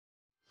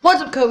What's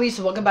up, Kobe?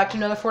 So welcome back to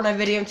another Fortnite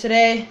video.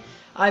 Today,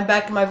 I'm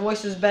back and my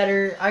voice is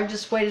better. I've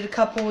just waited a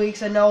couple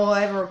weeks. I know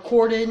I haven't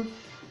recorded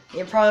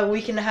in probably a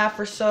week and a half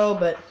or so,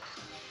 but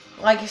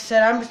like I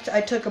said,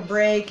 I took a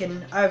break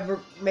and I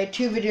made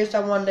 2 videos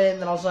that one day, and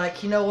then I was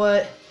like, you know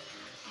what?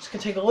 I'm just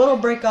gonna take a little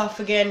break off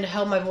again to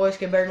help my voice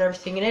get better and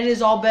everything, and it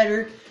is all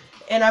better.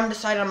 And I'm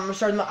deciding I'm gonna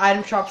start the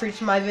item shop for each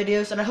of my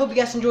videos, and I hope you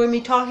guys enjoy me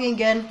talking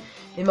again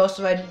in most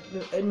of my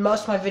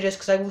videos,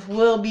 because I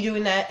will be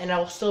doing that, and I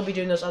will still be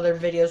doing those other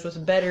videos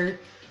with better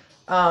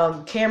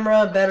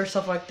camera, better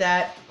stuff like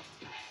that.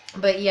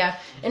 But yeah,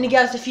 and you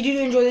guys, if you do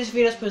enjoy these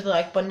videos, please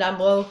like button down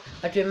below.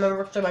 Like to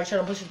remember to my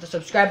channel, please hit the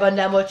subscribe button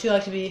down below too.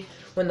 Like to be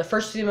when the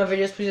first to see my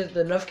videos, please hit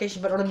the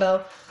notification button on the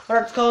bell.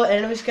 Alright, let's go.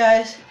 Anyways,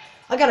 guys,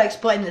 I gotta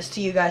explain this to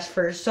you guys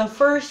first. So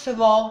first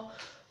of all,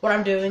 what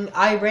I'm doing,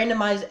 I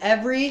randomize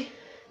every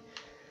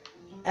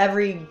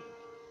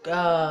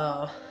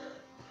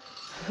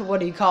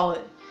what do you call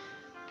it?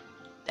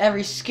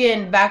 Every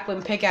skin,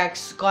 backbling,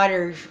 pickaxe,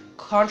 glider,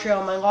 contrail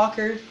on my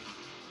locker.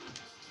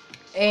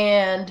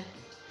 And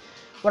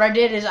what I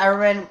did is I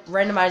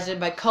randomized it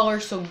by color.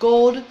 So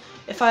gold,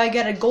 if I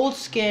get a gold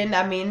skin,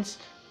 that means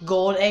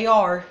gold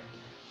AR.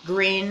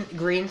 Green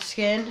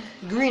skin,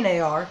 green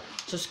AR.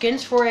 So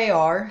skins for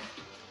AR.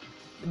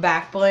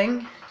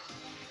 Backbling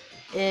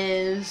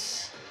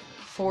is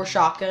for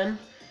shotgun.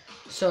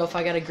 So if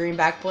I got a green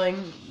backbling,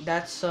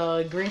 that's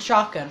green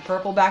shotgun.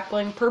 Purple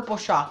backbling, purple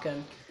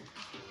shotgun.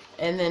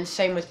 And then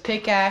same with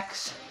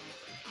pickaxe,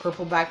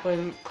 purple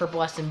backbling,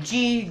 purple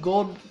SMG,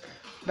 gold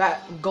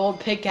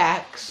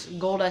pickaxe,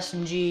 gold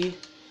SMG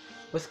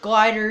with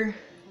glider,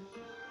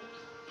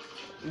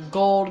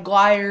 gold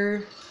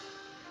glider,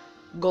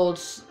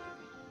 gold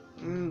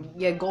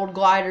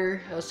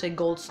glider. I'll say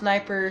gold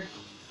sniper,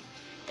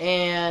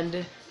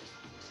 and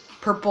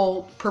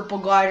purple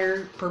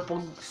glider,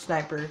 purple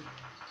sniper.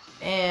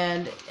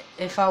 And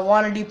if I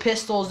want to do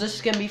pistols, this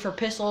is going to be for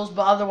pistols,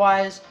 but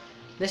otherwise,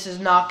 this is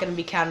not going to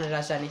be counted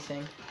as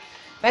anything.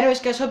 But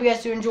anyways, guys, hope you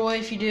guys do enjoy.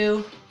 If you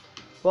do,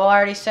 well, I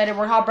already said it,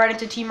 we're hop right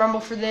into Team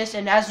Rumble for this,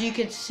 and as you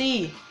can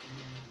see,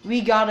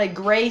 we got a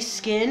gray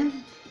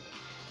skin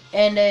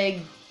and a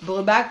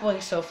blue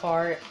backbling so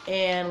far,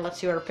 and let's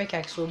see what our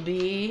pickaxe will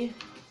be.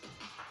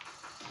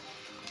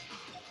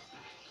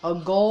 A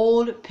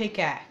gold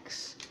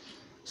pickaxe.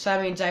 So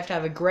that means I have to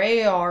have a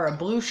gray AR, a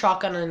blue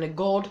shotgun, and a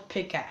gold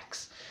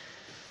pickaxe.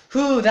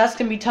 Whew, that's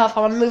going to be tough.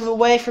 I'm going to move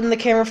away from the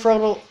camera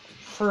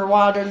for a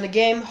while during the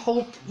game.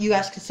 Hope you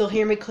guys can still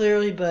hear me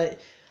clearly,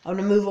 but I'm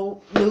going to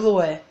move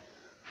away.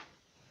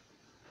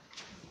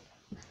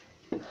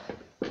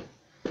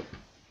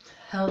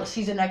 Hell, let's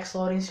see the next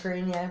loading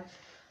screen, yeah.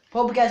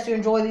 Hope you guys do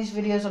enjoy these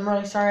videos. I'm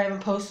really sorry I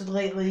haven't posted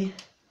lately.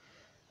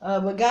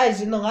 But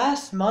guys, in the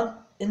last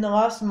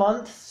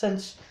month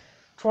since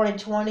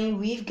 2020,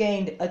 we've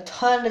gained a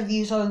ton of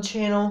views on the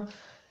channel,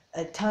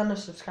 a ton of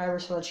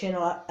subscribers on the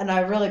channel, and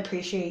I really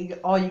appreciate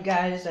all you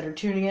guys that are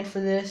tuning in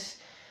for this.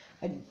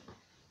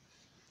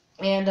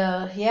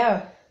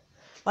 Yeah,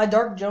 my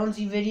Dark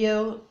Jonesy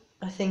video,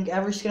 I think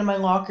every skin in my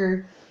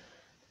locker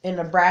in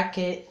a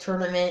bracket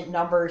tournament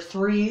number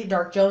 3,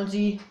 Dark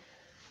Jonesy,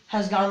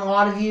 has gotten a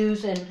lot of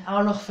views, and I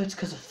don't know if it's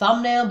because of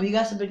thumbnail, but you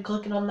guys have been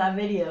clicking on that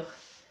video.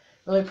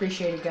 Really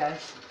appreciate it,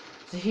 guys.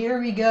 So here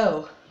we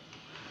go.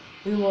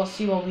 We will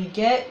see what we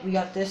get. We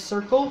got this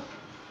circle.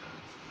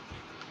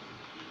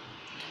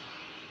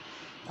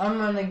 I'm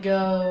gonna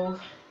go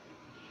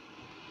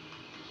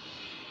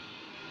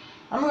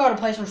to a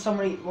place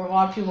where a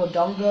lot of people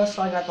don't go,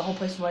 so I got the whole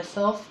place to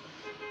myself.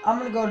 I'm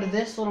gonna go to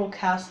this little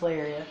castle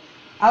area.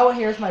 I went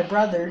here with my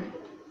brother,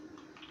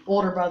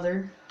 older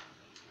brother.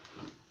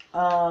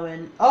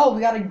 And oh,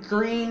 we got a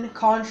green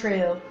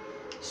contrail.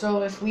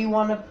 So if we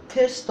want a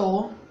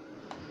pistol,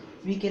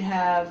 we could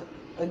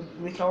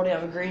already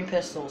have a green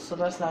pistol, so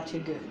that's not too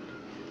good.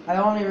 I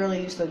only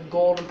really use the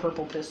gold and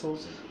purple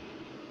pistols.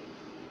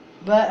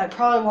 But I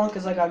probably won't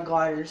because I got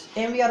gliders.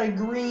 And we got a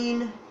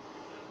green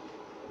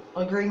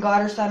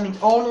glider, so that means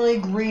only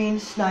green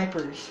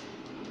snipers.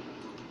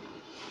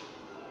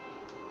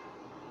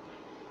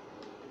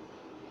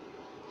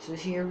 So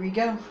here we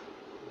go.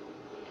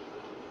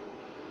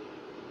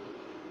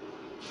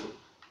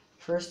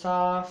 First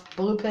off,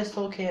 blue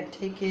pistol, can't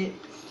take it.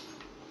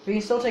 We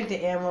can still take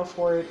the ammo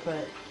for it,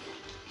 but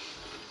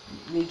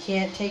we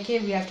can't take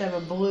it. We have to have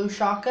a blue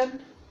shotgun.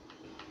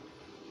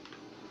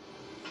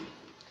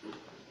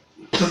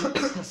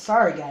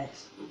 Sorry,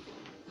 guys.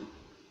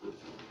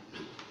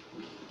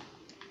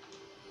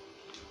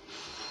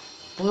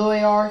 Blue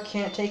AR,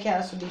 can't take it.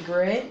 This would be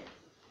great.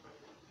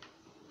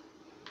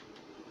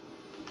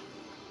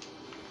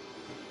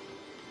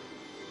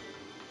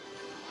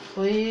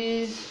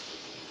 Please.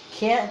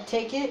 Can't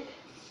take it.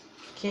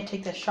 Can't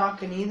take the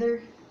shotgun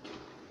either.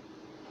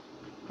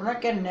 We're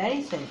not getting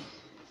anything.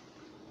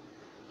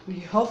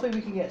 Hopefully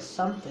we can get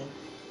something.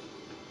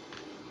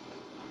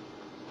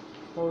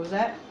 What was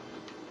that?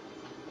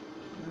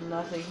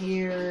 Nothing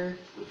here.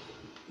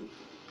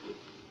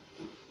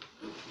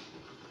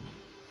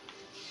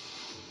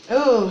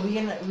 Oh,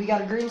 we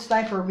got a green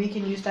sniper. We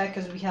can use that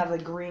because we have a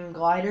green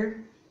glider.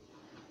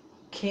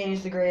 Can't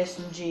use the gray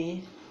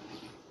SMG.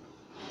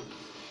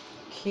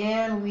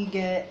 Can we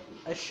get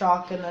a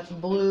shotgun that's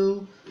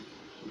blue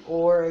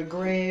or a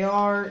gray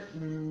AR?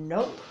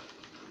 Nope.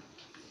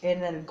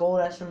 And then a gold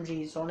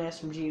SMG. It's the only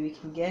SMG we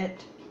can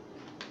get.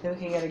 Then we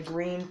can get a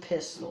green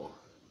pistol.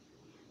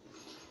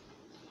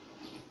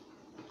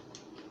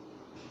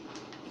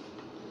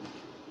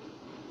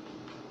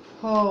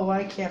 Oh,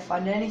 I can't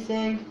find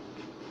anything.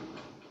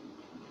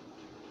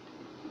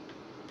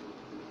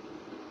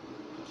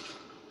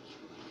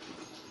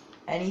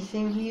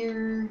 Anything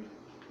here?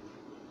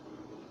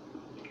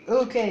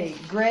 Okay,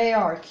 gray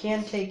AR.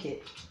 Can't take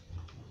it.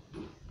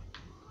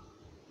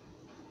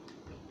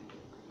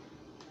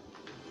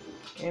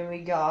 And we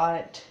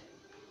got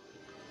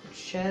a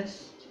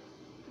chest.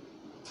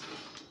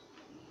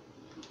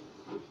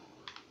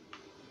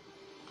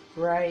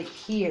 Right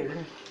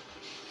here.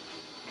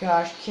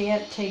 Gosh,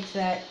 can't take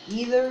that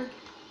either.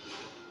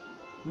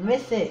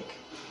 Mythic.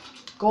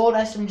 Gold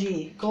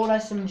SMG. Gold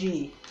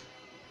SMG.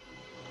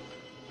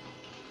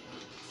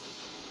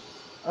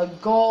 A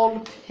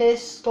gold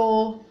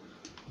pistol.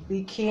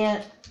 We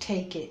can't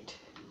take it.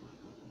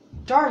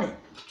 Darn it.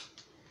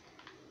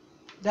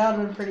 That would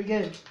have been pretty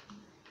good.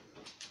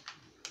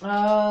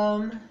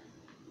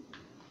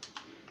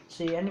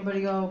 See,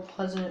 anybody go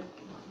Pleasant?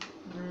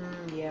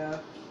 Yeah.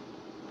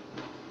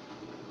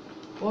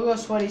 We'll go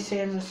Sweaty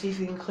Sands and see if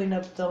we can clean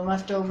up the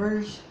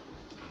leftovers.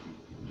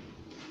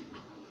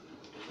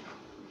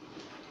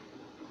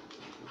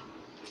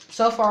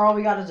 So far, all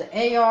we got is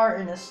an AR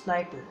and a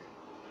sniper.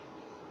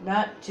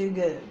 Not too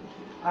good.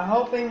 I'm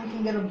hoping we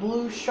can get a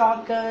blue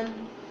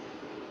shotgun.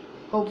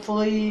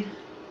 Hopefully.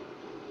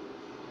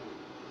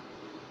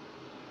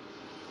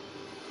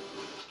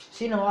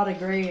 Seen a lot of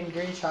gray and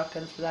green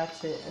shotguns, but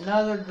that's it.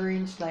 Another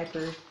green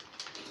sniper.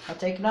 I'll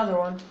take another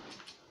one.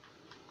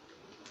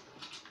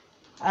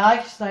 I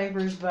like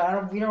snipers,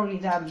 but we don't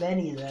need that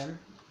many of them.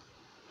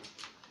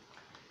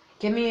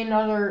 Give me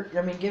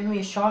give me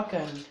a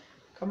shotgun.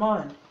 Come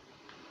on.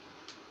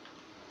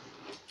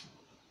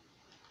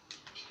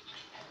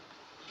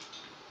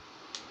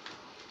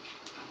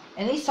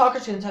 And these soccer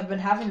skins have been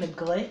having a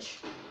glitch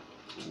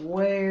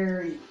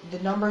where the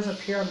numbers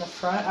appear on the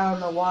front. I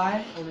don't know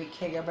why, and we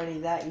can't get any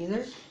of that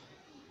either.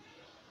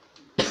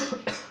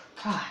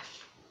 Gosh.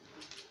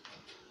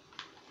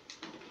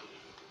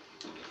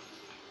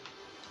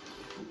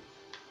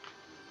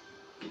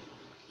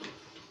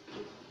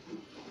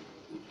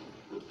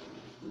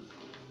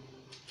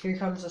 Here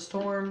comes the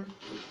storm.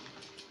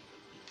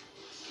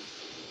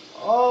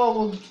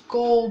 Oh, a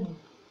gold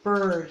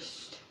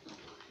burst.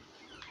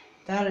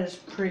 That is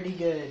pretty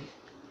good.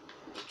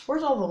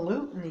 Where's all the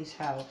loot in these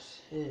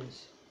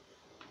houses?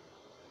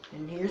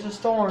 And here's a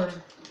storm.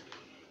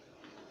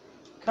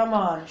 Come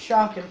on,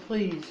 shotgun,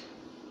 please.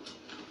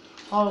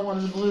 All I want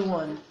is the blue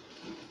one.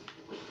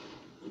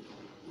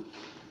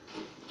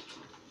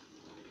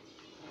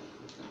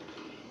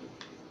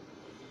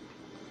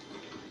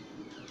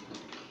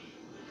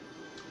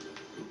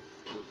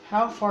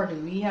 How far do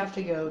we have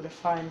to go to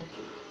find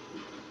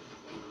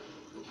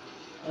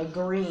a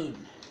green?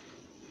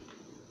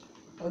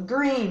 A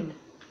green!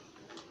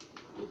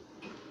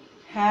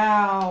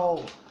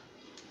 How?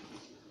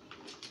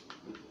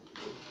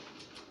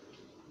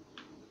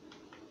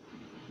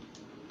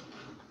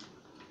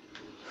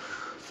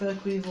 I feel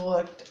like we've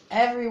looked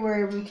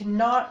everywhere. We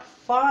cannot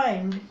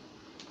find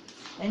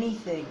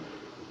anything.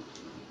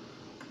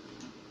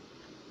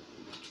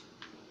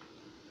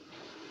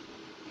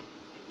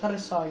 Thought I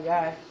saw a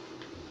guy.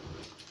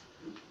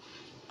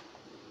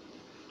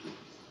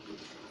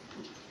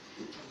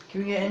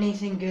 Can we get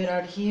anything good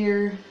out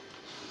here?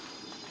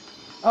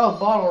 Oh,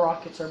 bottle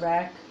rockets are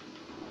back.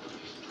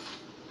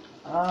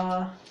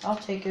 I'll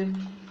take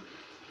them.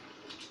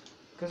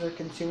 Because they're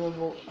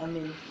consumable. I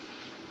mean,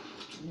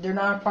 they're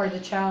not a part of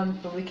the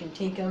challenge, but we can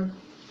take them.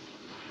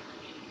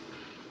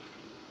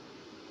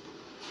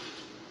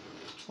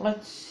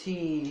 Let's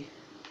see.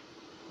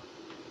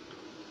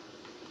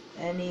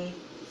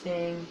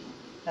 Anything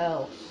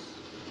else?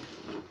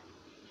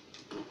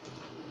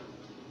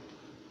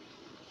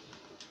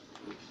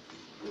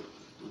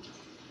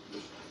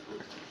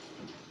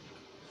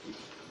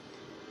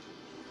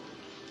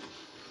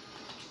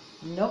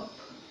 Nope.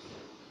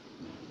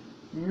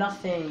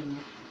 Nothing.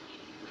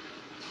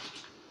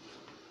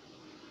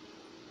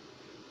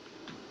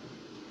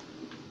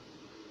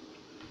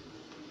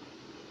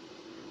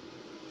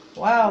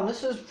 Wow,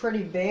 this is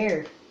pretty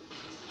bare.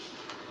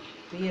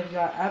 We have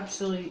got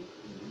absolutely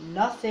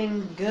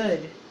nothing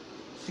good.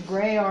 It's a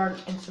gray AR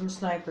and some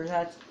snipers.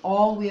 That's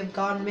all we have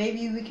gotten.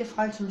 Maybe we can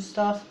find some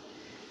stuff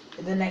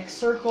in the next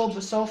circle,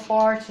 but so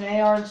far it's an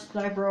AR and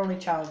sniper only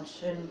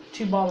challenge and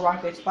 2 ball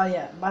rockets. By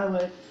the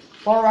way,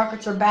 ball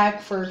rockets are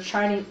back for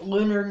Chinese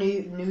Lunar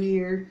New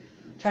Year,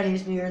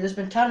 Chinese New Year. There's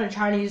been a ton of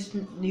Chinese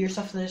New Year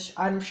stuff in this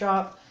item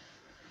shop.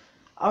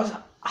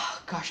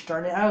 Gosh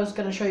darn it, I was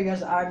gonna show you guys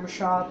the item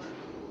shop.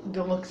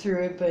 Go look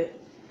through it, but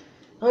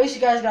at least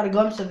you guys got a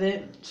glimpse of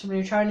it. Some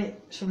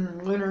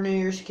Lunar New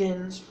Year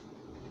skins.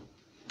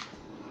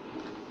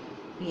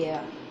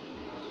 Yeah.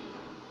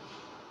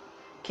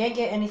 Can't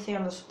get anything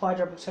on the supply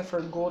drop except for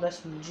a gold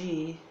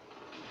SMG.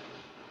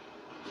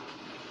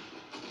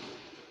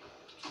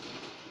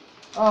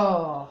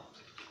 Oh.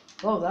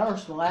 Oh, that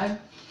was some lag.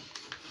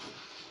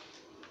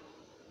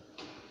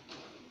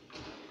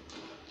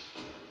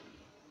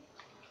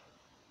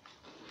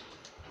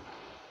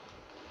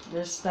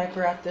 There's a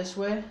sniper out this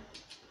way.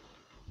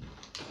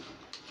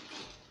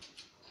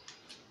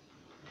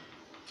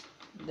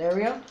 There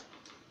we go.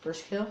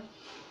 First kill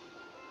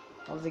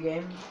of the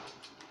game.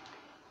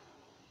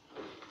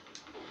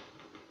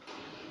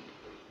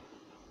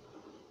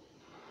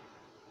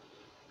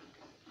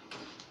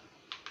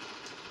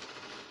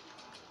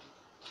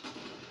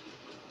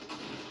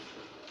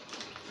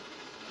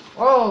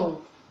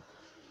 Whoa!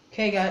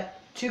 Okay, got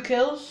 2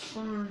 kills.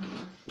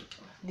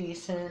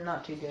 Decent,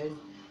 not too good.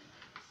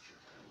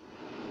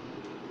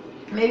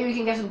 Maybe we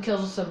can get some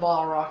kills with some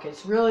ball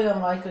rockets. Really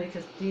unlikely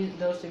because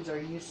those things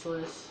are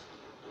useless.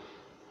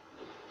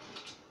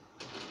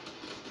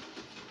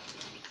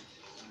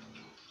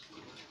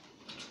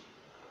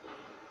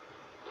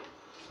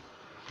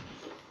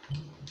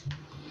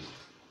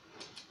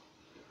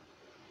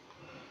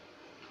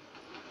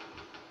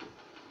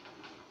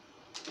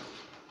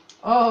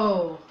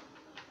 Oh!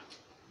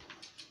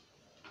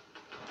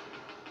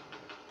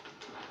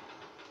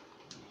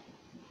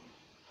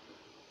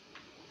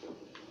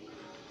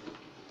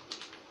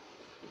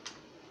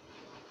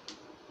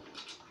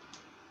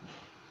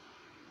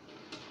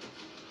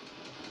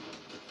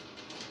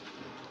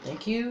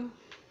 Thank you.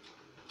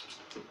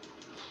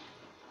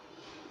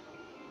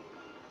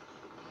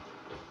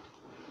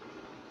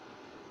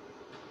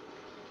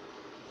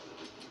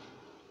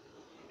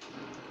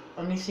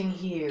 Anything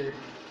here?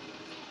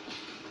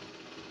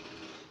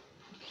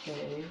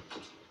 Okay.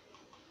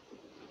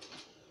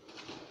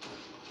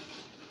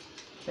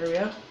 There we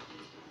go.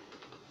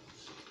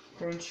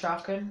 Green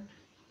shotgun.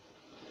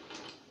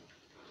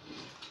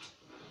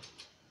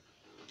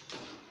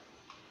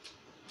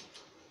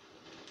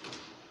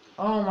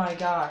 Oh my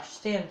gosh,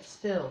 stand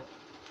still.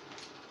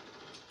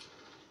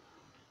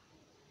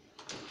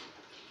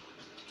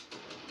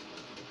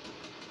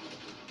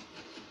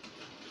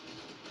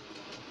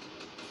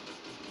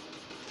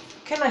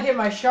 Can I hit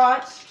my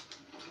shots?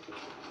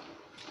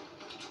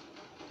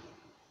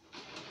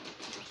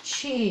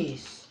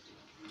 Jeez.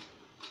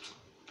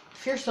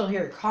 If you're still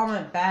here,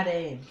 comment bad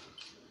aim.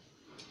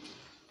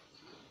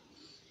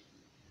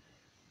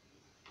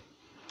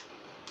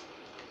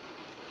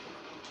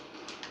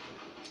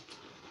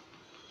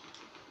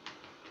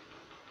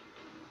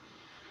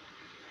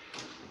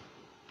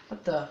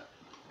 What the?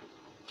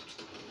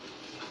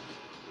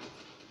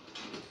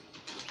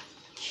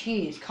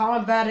 Jeez,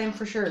 comment bad aim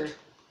for sure.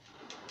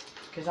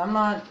 Because I'm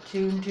not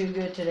too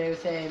good today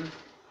with aim.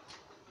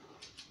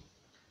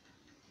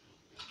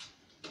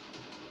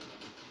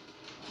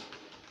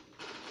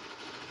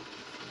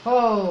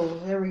 Oh,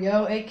 there we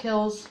go. 8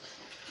 kills.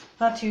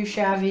 Not too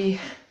shabby.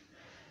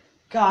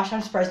 Gosh,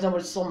 I'm surprised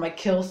nobody stole my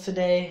kills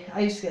today. I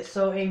used to get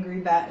so angry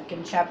back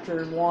in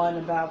chapter 1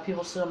 about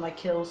people stealing my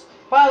kills.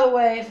 By the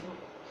way,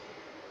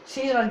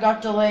 season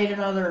got delayed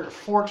another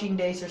 14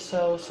 days or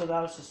so, so that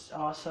was just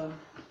awesome.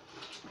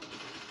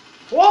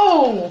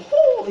 Whoa!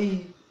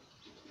 Holy!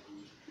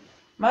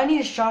 Might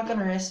need a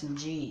shotgun or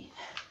SMG.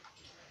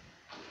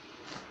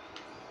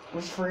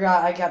 Which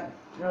forgot I got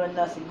really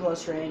nothing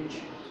close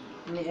range.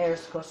 In the air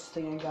is the closest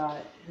thing I got.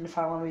 And if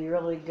I want to be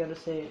really good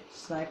with the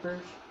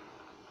snipers.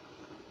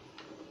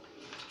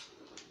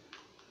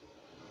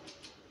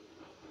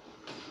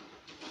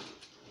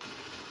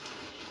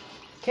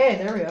 Okay,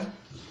 there we go.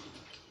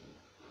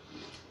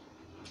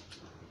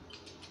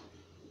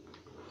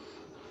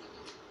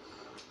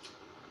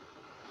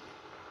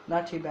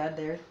 Not too bad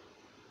there.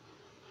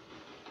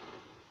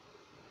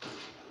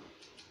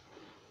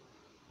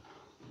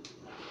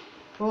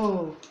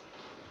 Whoa.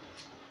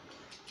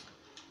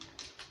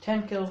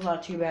 10 kills,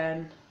 not too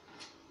bad.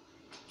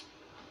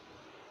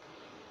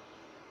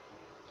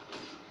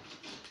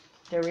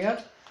 There we go.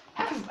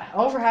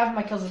 Over half of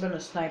my kills have been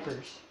with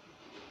snipers.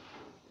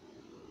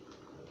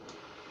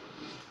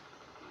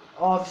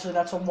 Obviously,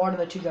 that's one of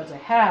the 2 guns I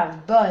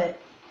have, but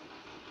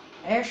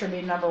air should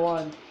be number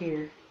 1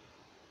 here.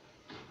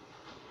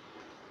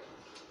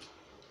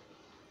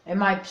 It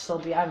might still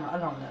be. I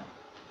don't know.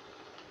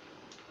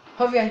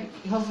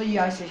 Hopefully you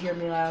guys can hear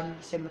me loud.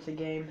 Same with the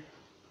game.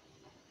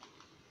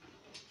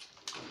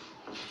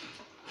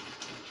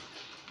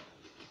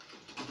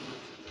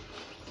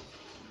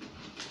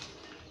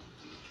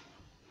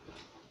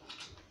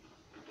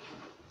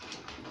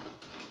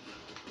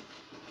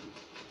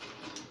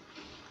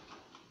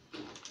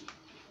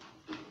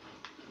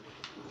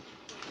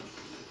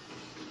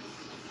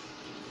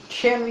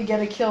 Can we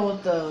get a kill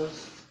with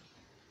those?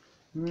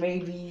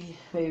 Maybe,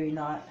 maybe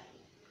not.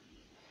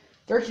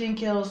 13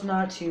 kills,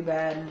 not too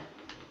bad.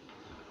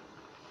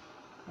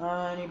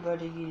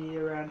 Anybody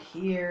around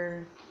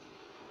here?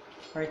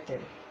 Right there.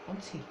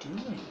 What's he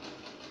doing?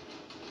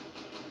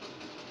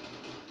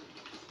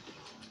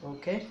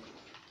 Okay.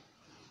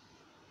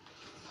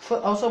 I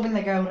was hoping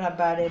the guy would have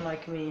bad aim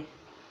like me.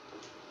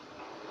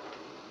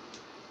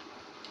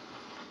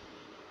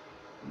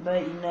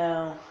 But you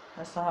know,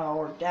 that's not how it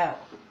worked out.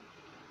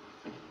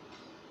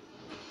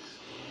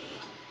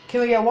 Can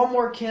we get one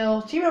more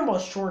kill? Team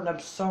almost shortened up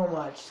so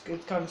much.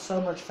 It's gone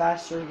so much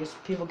faster because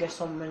people get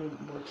so many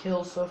more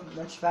kills so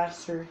much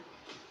faster.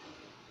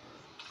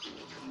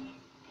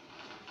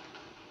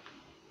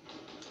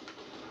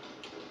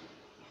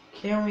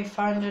 Can we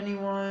find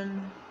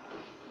anyone?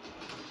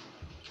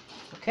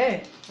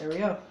 Okay, there we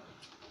go.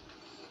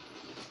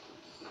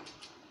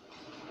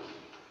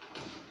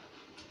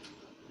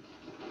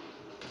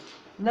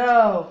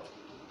 No!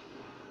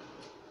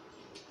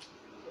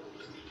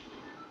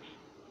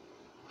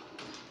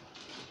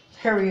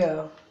 Here we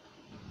go.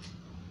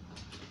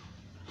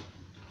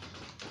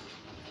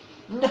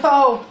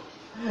 No!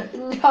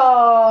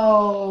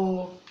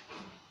 No!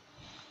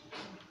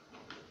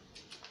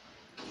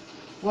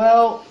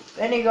 Well,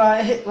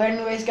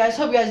 anyways, guys,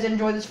 hope you guys did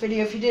enjoy this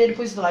video. If you did,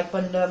 please hit the like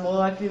button down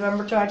below. If you're a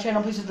member to our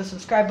channel, please hit the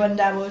subscribe button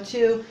down below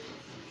too.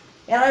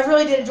 And I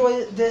really did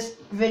enjoy this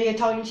video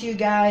talking to you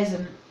guys,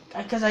 and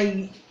because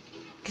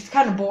it's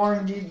kind of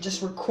boring, dude,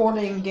 just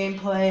recording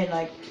gameplay and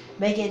like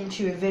make it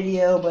into a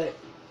video, but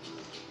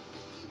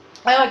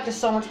I like this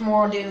so much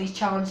more, doing these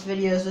challenge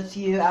videos with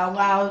you out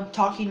loud,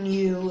 talking to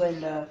you,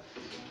 and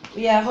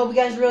yeah, I hope you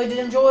guys really did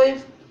enjoy.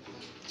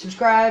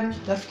 Subscribe,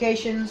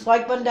 notifications,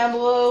 like button down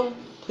below,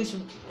 please,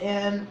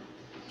 and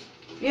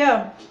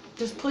yeah,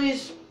 just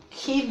please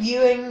keep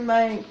viewing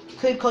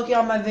keep clicking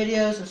on my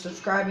videos and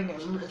subscribing.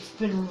 It's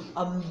been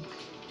a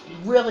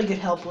really good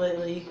help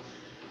lately.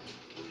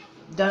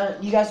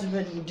 You guys have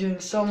been doing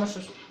so much.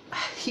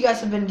 You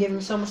guys have been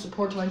giving so much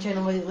support to my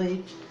channel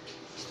lately.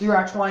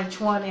 Throughout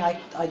 2020,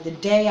 like the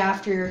day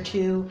after or two,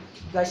 you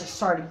guys just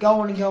started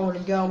going and going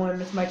and going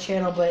with my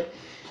channel. But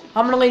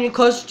I'm gonna lean you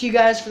closer to you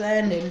guys for the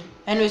ending.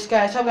 Anyways,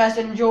 guys, hope you guys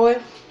did enjoy,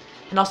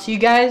 and I'll see you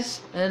guys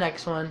in the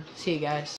next one. See you guys.